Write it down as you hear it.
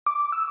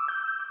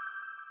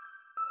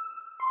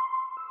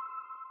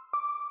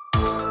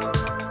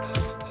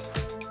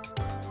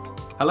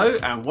Hello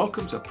and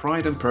welcome to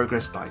Pride and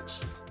Progress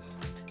Bites.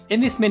 In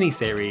this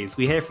mini-series,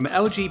 we hear from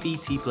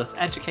LGBT+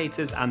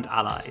 educators and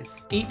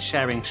allies, each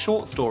sharing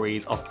short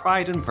stories of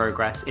pride and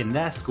progress in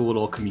their school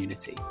or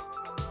community.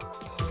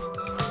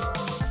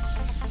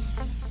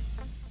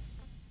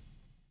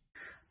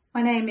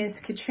 My name is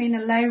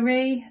Catrina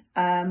Lowri.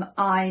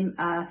 I'm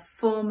a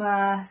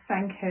former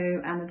Senko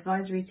and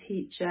advisory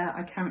teacher.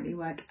 I currently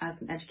work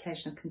as an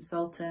educational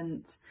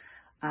consultant.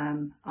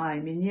 I'm a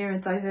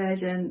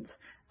neurodivergent,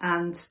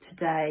 and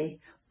today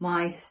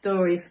my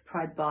story for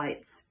Pride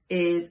Bites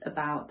is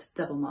about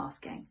double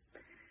masking.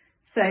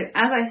 So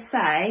as I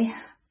say,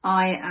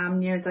 I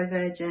am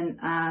neurodivergent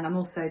and I'm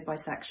also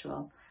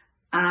bisexual.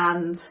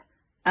 And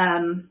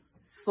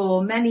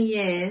for many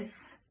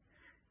years,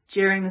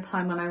 during the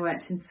time when I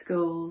worked in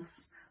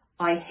schools,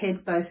 I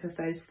hid both of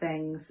those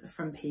things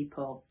from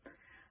people.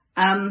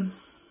 I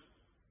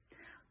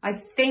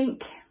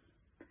think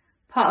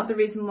part of the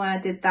reason why I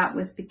did that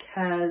was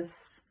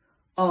because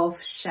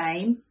of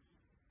shame.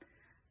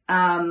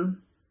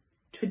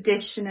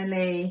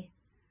 Traditionally,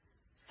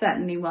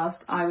 certainly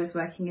whilst I was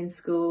working in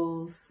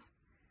schools,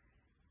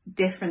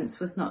 difference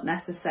was not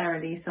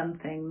necessarily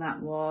something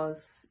that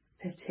was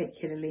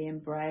particularly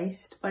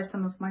embraced by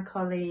some of my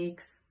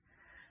colleagues.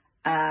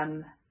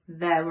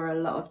 There were a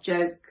lot of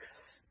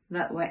jokes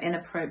that were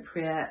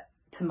inappropriate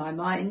to my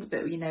mind,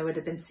 but would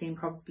have been seen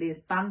probably as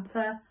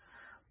banter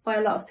by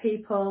a lot of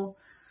people.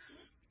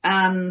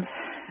 And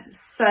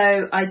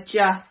so I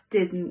just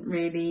didn't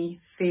really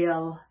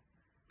feel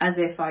as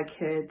if I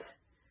could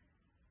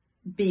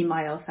be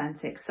my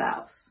authentic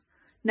self.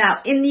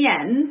 Now, in the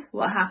end,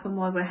 what happened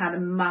was I had a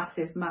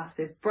massive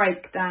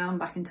breakdown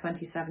back in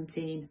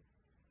 2017.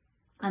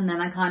 And then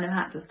I kind of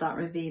had to start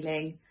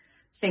revealing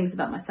things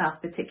about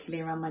myself,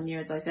 particularly around my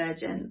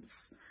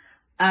neurodivergence.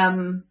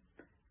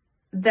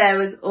 There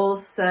was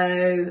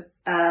also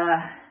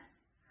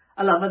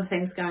a lot of other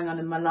things going on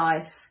in my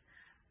life.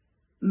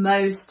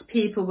 Most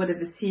people would have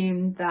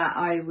assumed that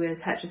I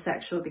was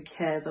heterosexual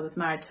because I was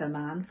married to a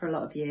man for a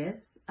lot of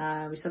years.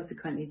 We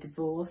subsequently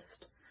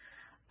divorced,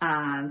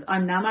 and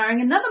I'm now marrying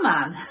another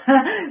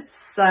man.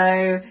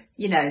 So,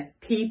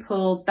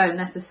 people don't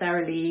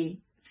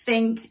necessarily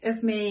think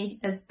of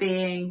me as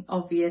being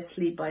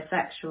obviously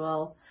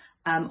bisexual,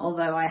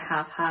 although I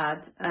have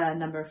had a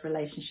number of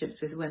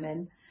relationships with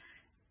women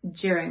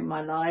during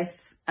my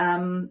life.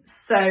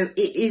 So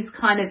it is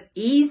kind of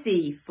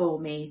easy for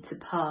me to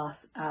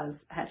pass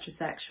as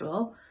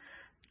heterosexual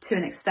to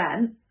an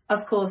extent.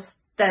 Of course,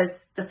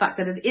 there's the fact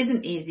that it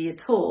isn't easy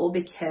at all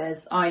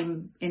because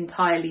I'm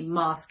entirely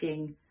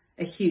masking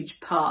a huge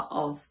part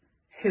of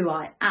who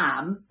I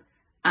am.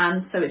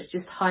 And so it's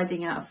just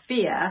hiding out of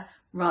fear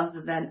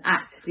rather than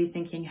actively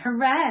thinking,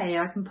 hooray,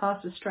 I can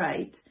pass for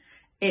straight.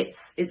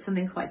 It's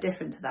something quite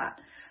different to that.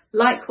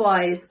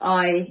 Likewise,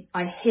 I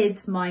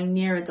hid my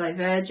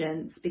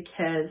neurodivergence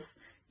because,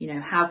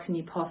 how can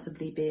you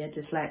possibly be a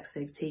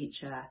dyslexic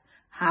teacher?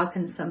 How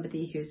can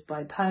somebody who's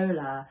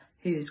bipolar,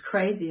 who's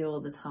crazy all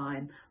the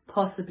time,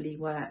 possibly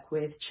work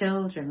with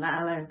children, let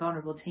alone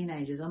vulnerable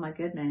teenagers? Oh my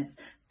goodness,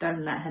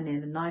 don't let her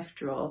near the knife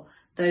drawer.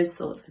 Those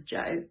sorts of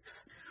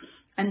jokes.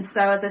 And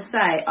so, as I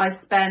say, I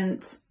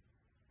spent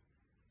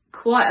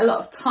quite a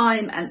lot of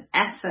time and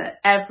effort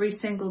every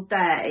single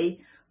day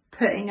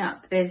putting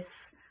up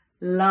this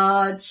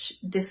large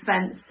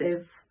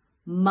defensive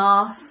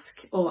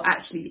mask, or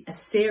actually a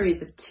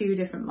series of two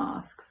different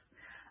masks,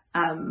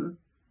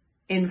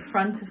 in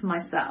front of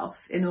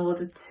myself in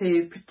order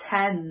to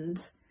pretend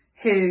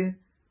to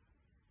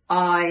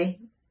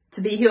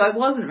be who I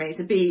wasn't really,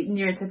 to be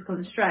neurotypical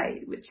and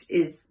straight, which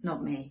is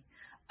not me.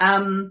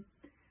 And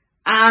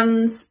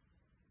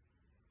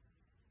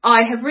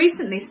I have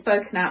recently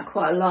spoken out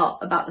quite a lot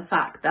about the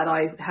fact that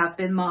I have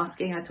been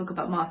masking. I talk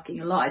about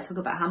masking a lot. I talk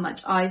about how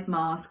much I've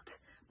masked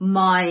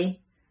my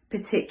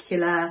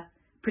particular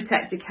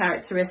protected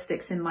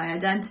characteristics in my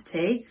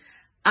identity.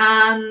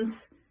 And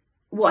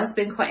what has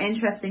been quite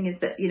interesting is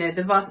that,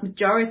 the vast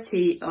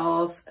majority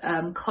of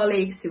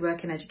colleagues who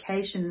work in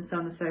education and so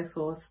on and so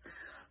forth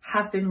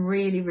have been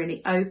really,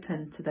 really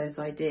open to those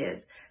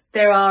ideas.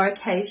 There are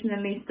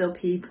occasionally still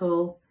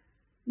people,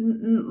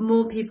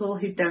 more people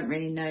who don't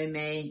really know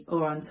me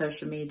or on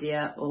social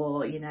media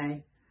or,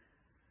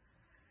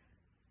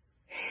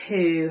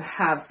 who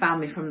have found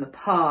me from the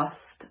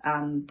past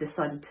and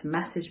decided to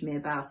message me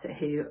about it,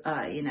 who,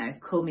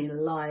 call me a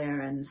liar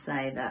and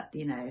say that,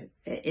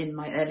 in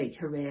my early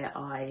career,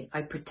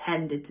 I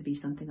pretended to be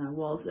something I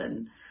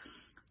wasn't.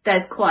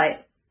 There's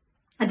quite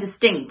a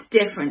distinct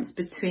difference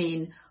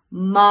between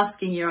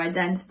masking your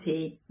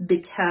identity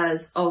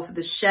because of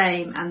the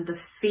shame and the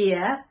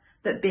fear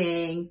that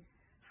being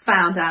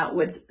found out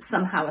would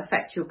somehow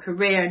affect your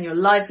career and your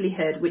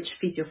livelihood, which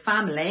feeds your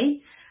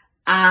family,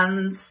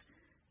 and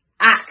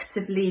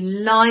actively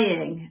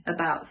lying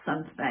about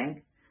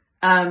something.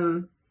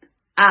 And,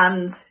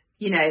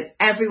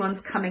 everyone's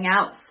coming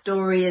out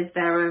story is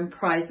their own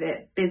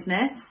private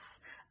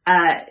business.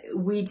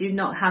 We do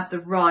not have the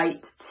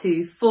right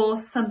to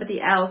force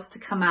somebody else to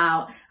come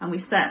out, and we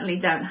certainly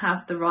don't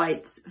have the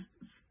right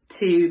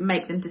to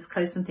make them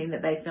disclose something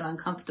that they feel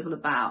uncomfortable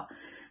about.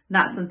 And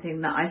that's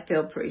something that I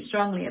feel pretty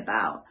strongly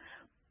about.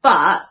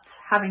 But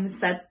having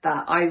said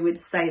that, I would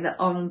say that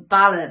on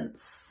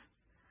balance,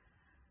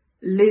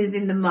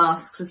 losing the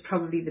mask was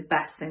probably the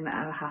best thing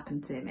that ever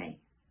happened to me.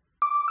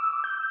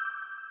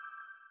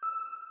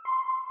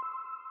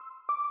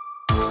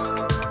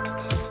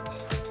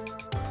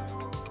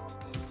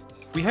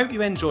 We hope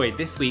you enjoyed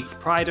this week's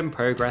Pride and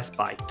Progress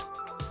Bite.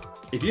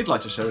 If you'd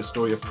like to share a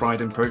story of pride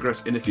and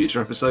progress in a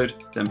future episode,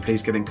 then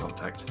please get in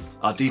contact.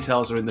 Our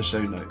details are in the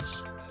show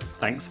notes.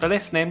 Thanks for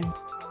listening.